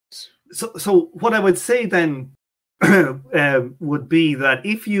So what I would say then would be that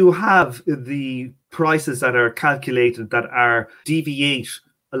if you have the prices that are calculated that are deviate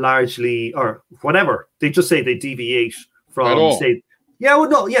largely, or whatever, they just say they deviate from, say,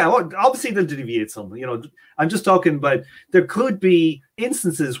 obviously they'll deviate some. I'm just talking about, there could be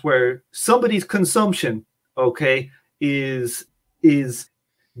instances where somebody's consumption, okay, is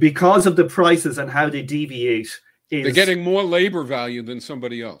because of the prices and how they deviate. They're getting more labor value than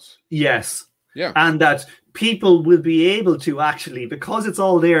somebody else. Yes. Yeah. And that people will be able to actually, because it's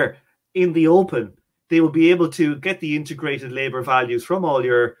all there in the open, they will be able to get the integrated labor values from all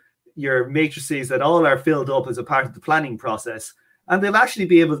your matrices that all are filled up as a part of the planning process. And they'll actually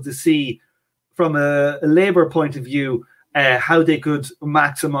be able to see from a labor point of view how they could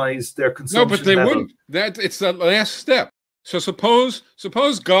maximize their consumption. No, but they wouldn't. It's the last step. So suppose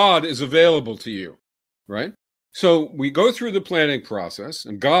God is available to you, right? So we go through the planning process,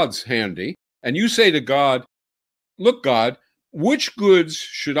 and God's handy, and you say to God, look, God, which goods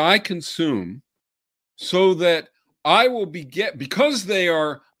should I consume so that I will because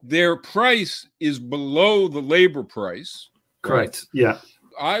their price is below the labor price. Correct. Right? Yeah.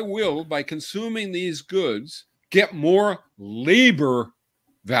 I will, by consuming these goods, get more labor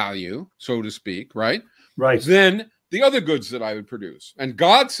value, so to speak, right? Right. Than the other goods that I would produce. And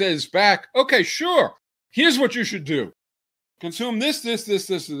God says back, okay, sure. Here's what you should do. Consume this, and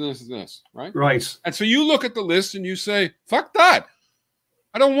this, right? Right. And so you look at the list and you say, fuck that.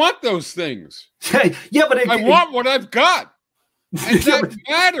 I don't want those things. Yeah, but I want what I've got. And that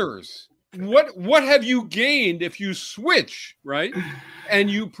matters. What have you gained if you switch, right? And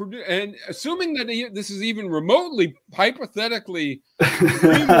you produce, and assuming that this is even remotely, hypothetically,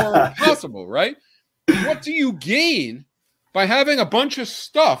 more possible, right? What do you gain by having a bunch of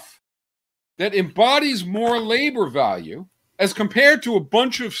stuff that embodies more labor value as compared to a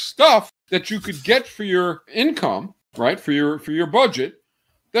bunch of stuff that you could get for your income, right? For your budget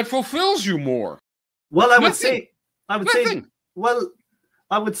that fulfills you more? Well, I would say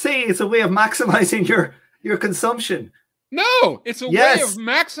it's a way of maximizing your consumption. No, it's a way of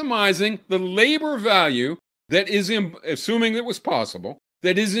maximizing the labor value that is, assuming it was possible,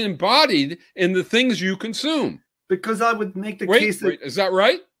 that is embodied in the things you consume. Because I would make the case that... Is that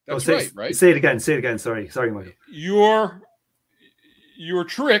right? That's right? Say it again. Sorry, Michael. Your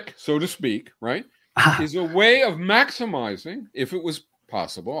trick, so to speak, right, is a way of maximizing, if it was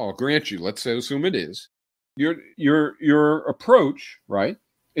possible, I'll grant you, let's say, assume it is, your approach, right,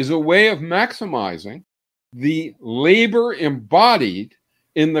 is a way of maximizing the labor embodied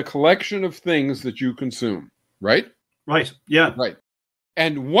in the collection of things that you consume, right? Right, yeah. Right.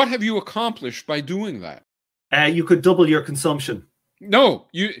 And what have you accomplished by doing that? You could double your consumption. No,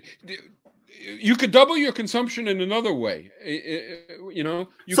 you could double your consumption in another way. You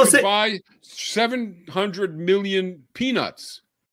could buy 700 million peanuts,